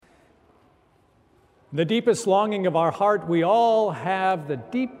The deepest longing of our heart, we all have the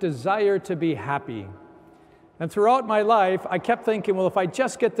deep desire to be happy. And throughout my life, I kept thinking, well, if I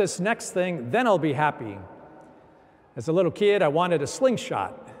just get this next thing, then I'll be happy. As a little kid, I wanted a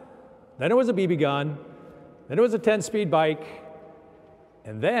slingshot. Then it was a BB gun. Then it was a 10-speed bike.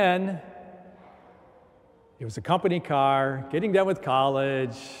 And then it was a company car, getting done with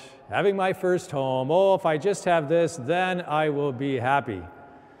college, having my first home. Oh, if I just have this, then I will be happy.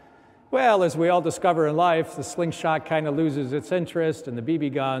 Well, as we all discover in life, the slingshot kind of loses its interest, and the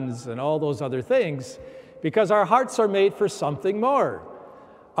BB guns and all those other things, because our hearts are made for something more.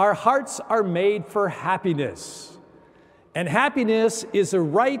 Our hearts are made for happiness. And happiness is a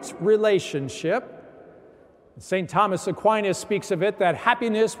right relationship. St. Thomas Aquinas speaks of it that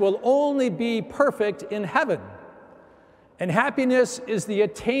happiness will only be perfect in heaven. And happiness is the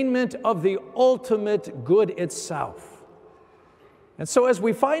attainment of the ultimate good itself. And so as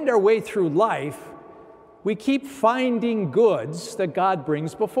we find our way through life, we keep finding goods that God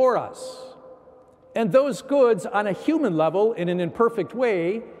brings before us. And those goods, on a human level, in an imperfect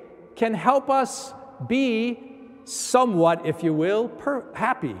way, can help us be somewhat, if you will,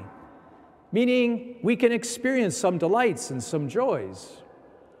 happy. Meaning we can experience some delights and some joys.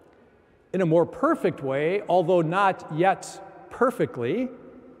 In a more perfect way, although not yet perfectly,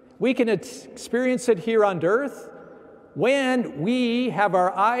 we can experience it here on earth when we have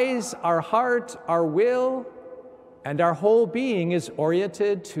our eyes, our heart, our will, and our whole being is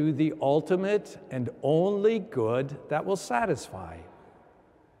oriented to the ultimate and only good that will satisfy.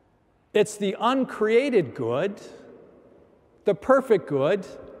 It's the uncreated good, the perfect good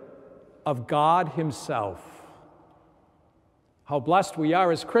of God Himself. How blessed we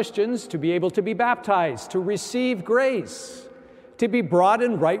are as Christians to be able to be baptized, to receive grace, to be brought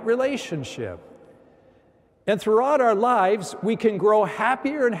in right relationship. And throughout our lives, we can grow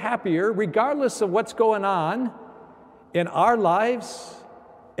happier and happier regardless of what's going on in our lives,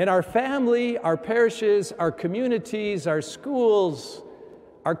 in our family, our parishes, our communities, our schools,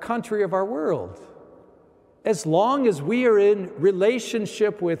 our country, of our world. As long as we are in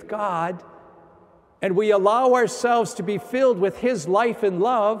relationship with God and we allow ourselves to be filled with His life and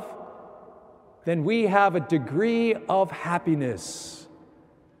love, then we have a degree of happiness.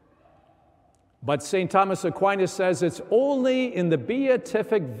 But St. Thomas Aquinas says it's only in the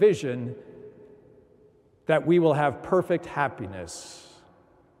beatific vision that we will have perfect happiness.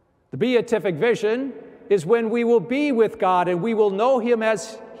 The beatific vision is when we will be with God and we will know Him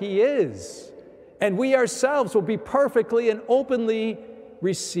as He is. And we ourselves will be perfectly and openly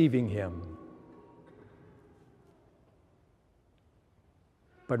receiving Him.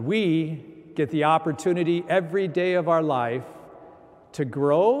 But we get the opportunity every day of our life to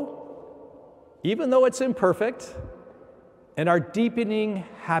grow, even though it's imperfect, in our deepening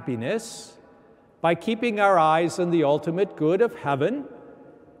happiness by keeping our eyes on the ultimate good of heaven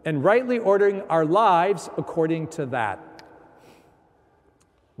and rightly ordering our lives according to that.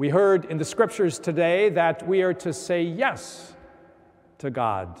 We heard in the scriptures today that we are to say yes to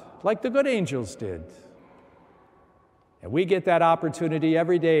God, like the good angels did. And we get that opportunity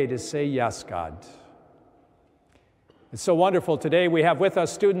every day to say yes, God. It's so wonderful. Today we have with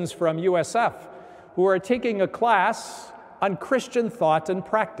us students from USF who are taking a class on Christian thought and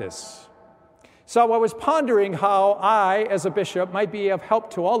practice. So I was pondering how I, as a bishop, might be of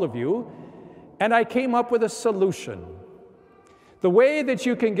help to all of you, and I came up with a solution. The way that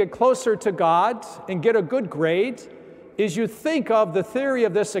you can get closer to God and get a good grade is you think of the theory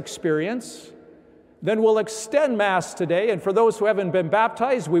of this experience. Then we'll extend Mass today, and for those who haven't been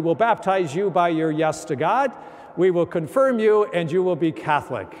baptized, we will baptize you by your yes to God. We will confirm you, and you will be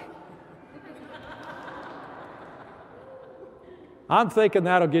Catholic. I'm thinking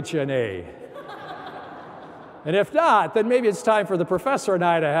that'll get you an A. And if not, then maybe it's time for the professor and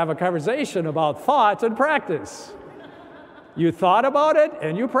I to have a conversation about thought and practice. You thought about it,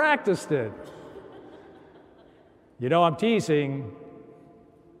 and you practiced it. You know I'm teasing,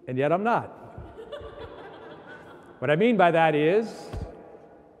 and yet I'm not. What I mean by that is,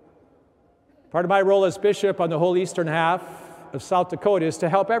 part of my role as bishop on the whole eastern half of South Dakota is to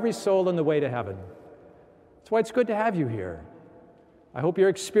help every soul on the way to heaven. That's why it's good to have you here. I hope your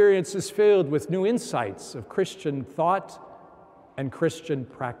experience is filled with new insights of Christian thought and Christian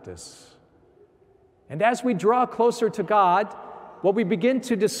practice. And as we draw closer to God, what we begin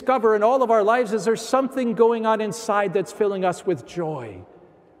to discover in all of our lives is there's something going on inside that's filling us with joy.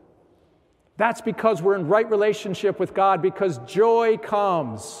 That's because we're in right relationship with God, because joy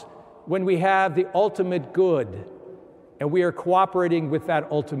comes when we have the ultimate good and we are cooperating with that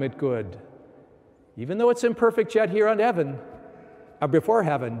ultimate good. Even though it's imperfect yet here on heaven, before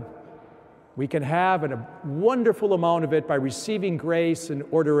heaven, we can have a wonderful amount of it by receiving grace and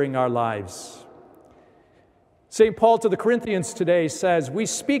ordering our lives. St. Paul to the Corinthians today says, "We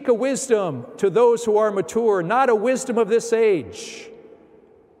speak a wisdom to those who are mature, not a wisdom of this age,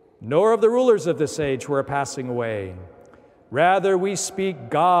 nor of the rulers of this age who are passing away. Rather, we speak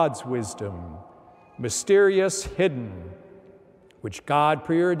God's wisdom, mysterious, hidden, which God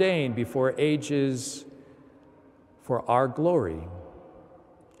preordained before ages for our glory."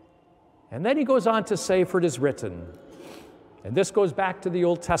 And then he goes on to say, "For it is written," and this goes back to the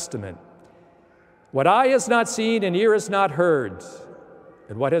Old Testament, "What eye has not seen and ear has not heard,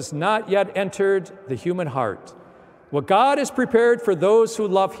 and what has not yet entered the human heart, what God has prepared for those who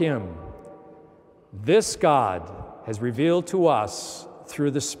love him, this God has revealed to us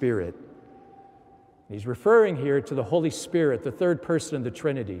through the Spirit." He's referring here to the Holy Spirit, the third person of the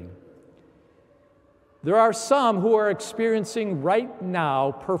Trinity. There are some who are experiencing right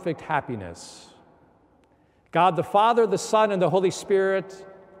now perfect happiness. God the Father, the Son, and the Holy Spirit,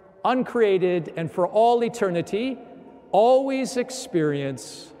 uncreated and for all eternity, always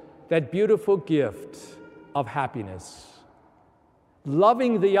experience that beautiful gift of happiness.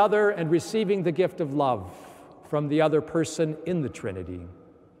 Loving the other and receiving the gift of love from the other person in the Trinity.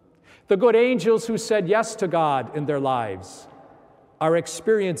 The good angels who said yes to God in their lives are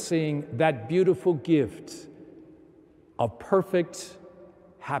experiencing that beautiful gift of perfect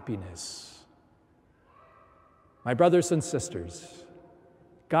happiness. My brothers and sisters,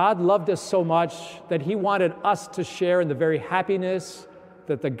 God loved us so much that he wanted us to share in the very happiness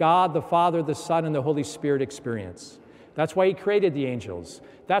that the God, the Father, the Son, and the Holy Spirit experience. That's why he created the angels.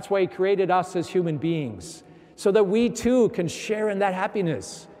 That's why he created us as human beings, so that we too can share in that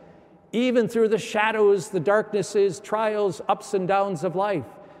happiness. Even through the shadows, the darknesses, trials, ups and downs of life,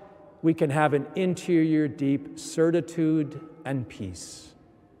 we can have an interior, deep certitude and peace.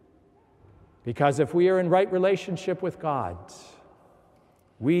 Because if we are in right relationship with God,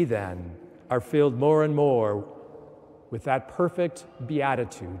 we then are filled more and more with that perfect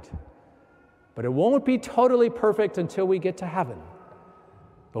beatitude. But it won't be totally perfect until we get to heaven.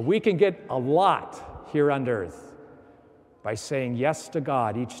 But we can get a lot here on earth by saying yes to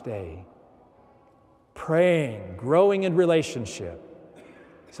God each day, praying, growing in relationship,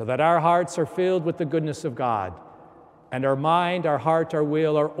 so that our hearts are filled with the goodness of God, and our mind, our heart, our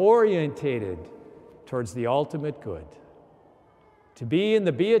will are orientated towards the ultimate good. To be in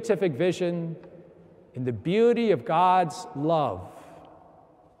the beatific vision, in the beauty of God's love,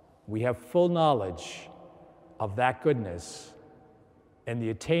 we have full knowledge of that goodness, and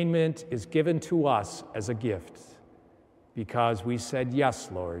the attainment is given to us as a gift, because we said yes,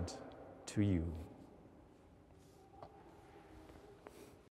 Lord, to you.